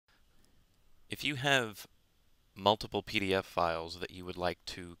If you have multiple PDF files that you would like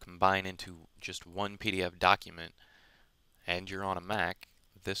to combine into just one PDF document and you're on a Mac,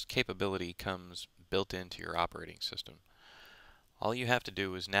 this capability comes built into your operating system. All you have to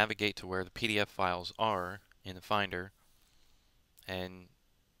do is navigate to where the PDF files are in the Finder and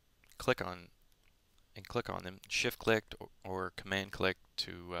click on them. Shift click or command click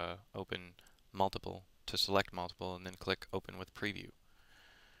to open multiple, to select multiple, and then click open with preview.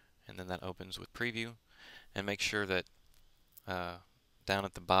 And then that opens with preview. And make sure that down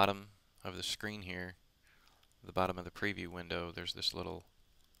at the bottom of the screen here, the bottom of the preview window, there's this little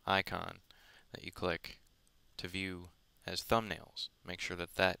icon that you click to view as thumbnails. Make sure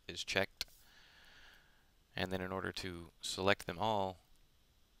that that is checked. And then in order to select them all,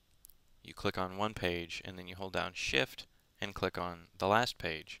 you click on one page and then you hold down Shift and click on the last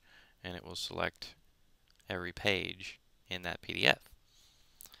page, and it will select every page in that PDF.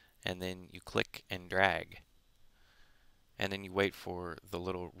 And then you click and drag, and then you wait for the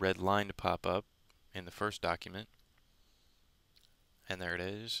little red line to pop up in the first document, and there it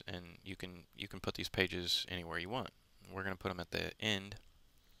is. And you can put these pages anywhere you want. We're going to put them at the end,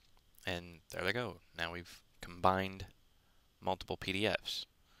 and there they go. Now we've combined multiple PDFs,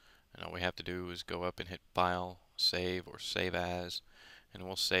 and all we have to do is go up and hit File, Save, or Save As, and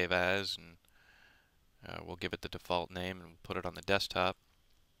we'll save as, and we'll give it the default name and we'll put it on the desktop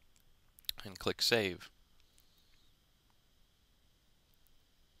and click Save.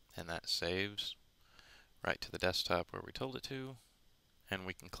 And that saves right to the desktop where we told it to, and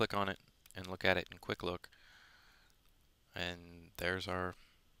we can click on it and look at it in quick look, and there's our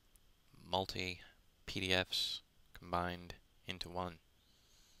multi PDFs combined into one.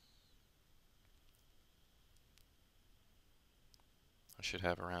 I should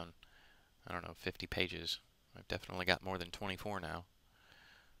have around, I don't know, 50 pages. I've definitely got more than 24 now.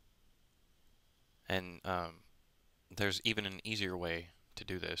 And there's even an easier way to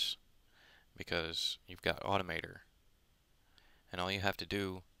do this, because you've got Automator, and all you have to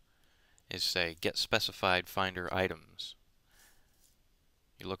do is say get specified Finder items.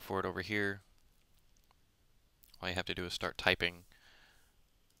 You look for it over here. All you have to do is start typing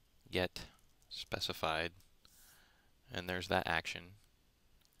get specified, and there's that action,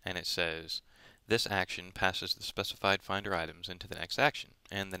 and it says this action passes the specified Finder items into the next action,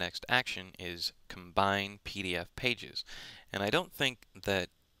 and the next action is combine PDF pages. And I don't think that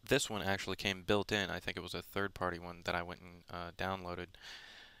this one actually came built in. I think it was a third-party one that I went and downloaded,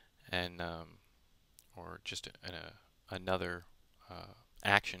 and or just another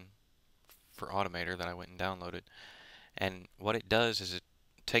action for Automator that I went and downloaded. And what it does is it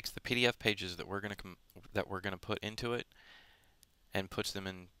takes the PDF pages that we're going to put into it and puts them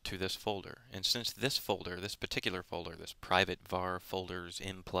into this folder. And since this folder, this particular folder, this private var folders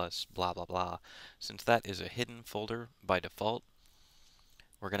m plus blah blah blah, since that is a hidden folder by default,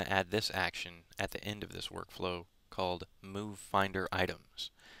 we're going to add this action at the end of this workflow called move Finder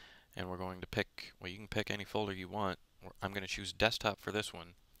items. And we're going to pick, well, you can pick any folder you want. I'm going to choose desktop for this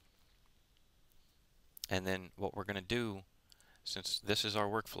one. And then what we're going to do, since this is our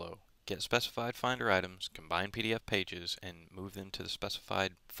workflow, get specified Finder items, combine PDF pages, and move them to the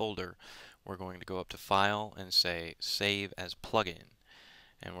specified folder, we're going to go up to File and say Save as Plugin.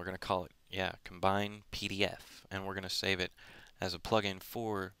 And we're going to call it, Combine PDF. And we're going to save it as a plugin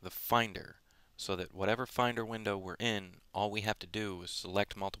for the Finder, so that whatever Finder window we're in, all we have to do is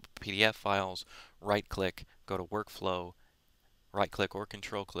select multiple PDF files, right-click, go to Workflow, right-click or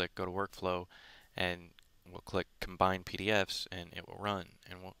Control-click, go to Workflow, and we'll click Combine PDFs, and it will run.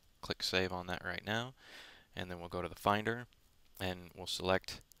 And we'll click Save on that right now, and then we'll go to the Finder, and we'll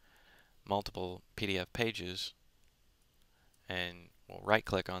select multiple PDF pages, and we'll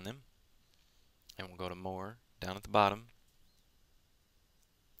right-click on them, and we'll go to More down at the bottom,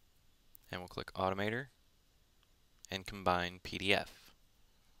 and we'll click Automator and Combine PDF.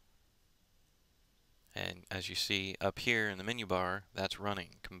 And as you see up here in the menu bar, that's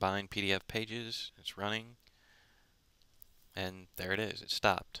running. Combine PDF pages, it's running, and there it is, it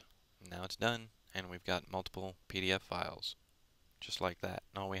stopped. Now it's done, and we've got multiple PDF files just like that.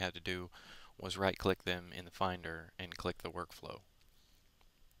 And all we had to do was right-click them in the Finder and click the workflow.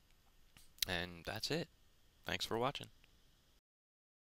 And that's it. Thanks for watching.